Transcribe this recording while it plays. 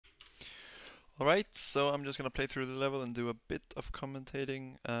Alright, so I'm just gonna play through the level and do a bit of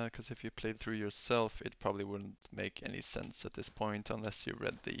commentating, because if you played through yourself, it probably wouldn't make any sense at this point unless you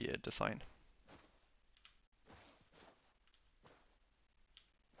read the design.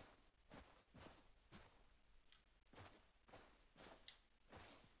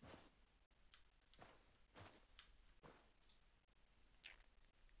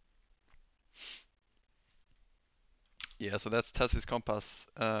 Yeah, so that's Tessie's compass,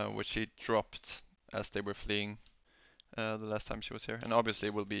 which she dropped as they were fleeing the last time she was here. And obviously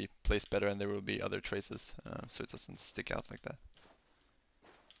it will be placed better and there will be other traces, so it doesn't stick out like that.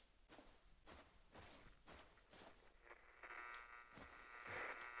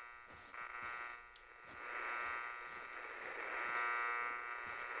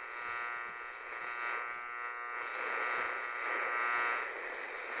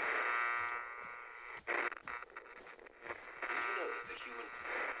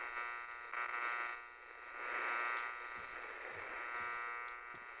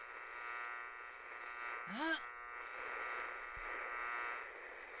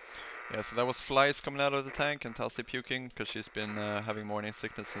 Yeah, so that was flies coming out of the tank and Talsi puking because she's been having morning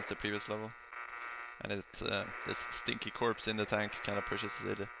sickness since the previous level. And this stinky corpse in the tank kind of pushes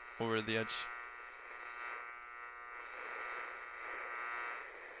it over the edge.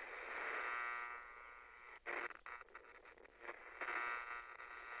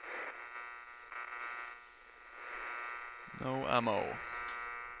 No ammo.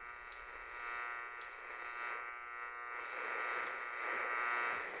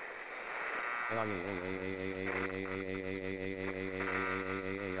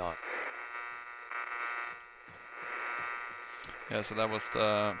 Yeah, so that was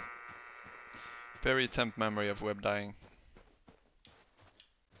the very temp memory of web dying.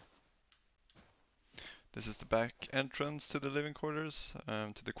 This is the back entrance to the living quarters,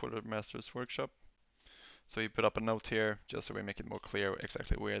 to the quartermaster's workshop. So you put up a note here just so we make it more clear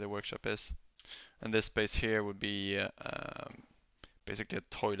exactly where the workshop is. And this space here would be basically a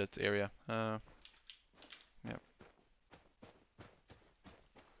toilet area. Yeah.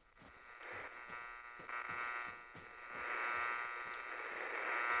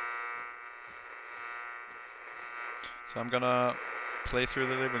 So I'm gonna play through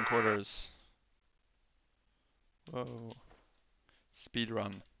the living quarters. Whoa. Speed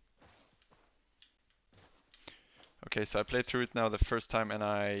run. Okay, so I played through it now the first time and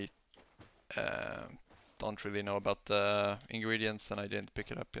I don't really know about the ingredients and I didn't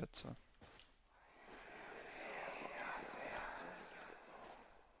pick it up yet, so.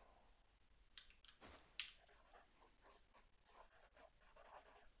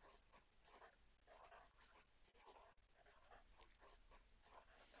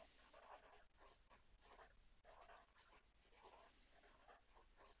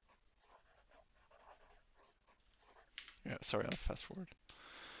 Yeah, sorry, I'll fast forward.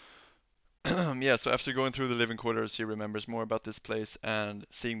 Yeah, so after going through the living quarters, he remembers more about this place, and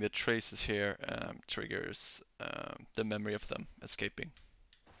seeing the traces here triggers the memory of them escaping.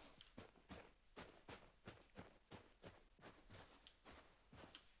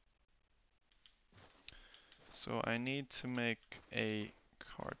 So I need to make a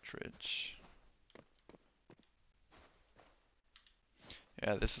cartridge.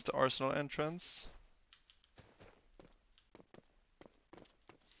 Yeah, this is the arsenal entrance.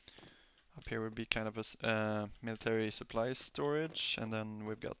 Up here would be kind of a military supplies storage, and then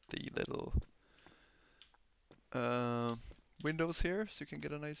we've got the little windows here, so you can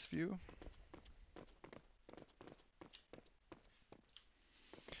get a nice view.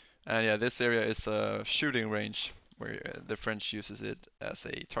 And yeah, this area is a shooting range where the French uses it as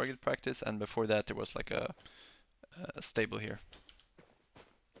a target practice, and before that there was like a stable here.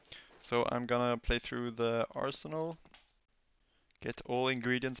 So I'm gonna play through the arsenal, get all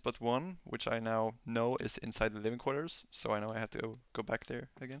ingredients but one, which I now know is inside the living quarters, so I know I have to go back there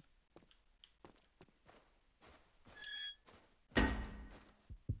again.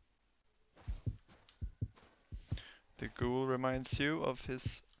 The ghoul reminds you of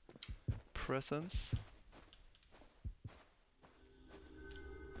his presence.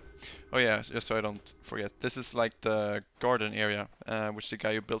 Oh yeah, just so I don't forget, this is like the garden area, which the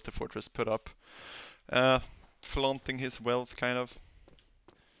guy who built the fortress put up, flaunting his wealth kind of.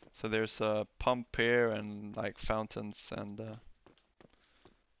 So there's a pump here and like fountains and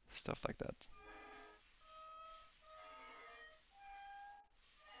stuff like that.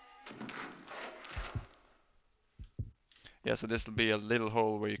 Yeah, so this will be a little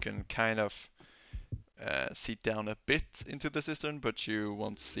hole where you can kind of see down a bit into the cistern, but you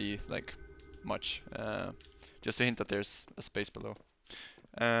won't see like much. Just a hint that there's a space below.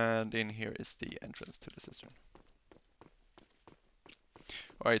 And in here is the entrance to the cistern.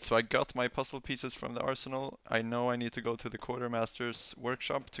 Alright, so I got my puzzle pieces from the arsenal. I know I need to go to the quartermaster's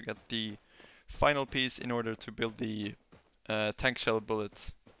workshop to get the final piece in order to build the tank shell bullet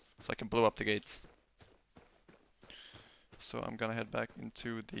so I can blow up the gate. So I'm gonna head back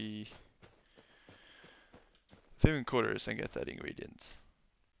into the living quarters and get that ingredient.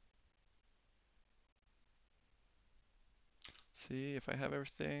 See if I have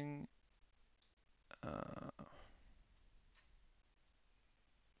everything.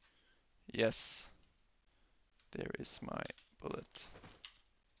 Yes, there is my bullet.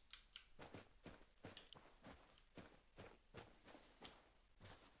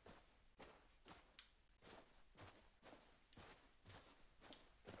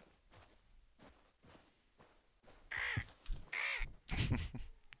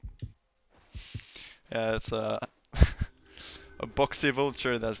 Yeah, it's a a boxy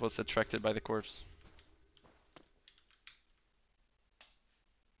vulture that was attracted by the corpse.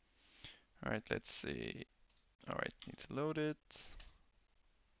 Alright, let's see. Alright, need to load it.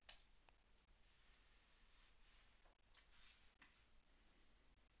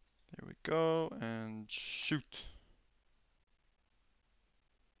 There we go, and shoot.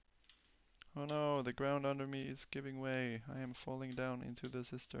 Oh no, the ground under me is giving way. I am falling down into the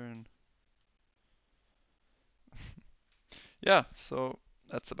cistern. Yeah, so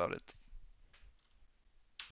that's about it.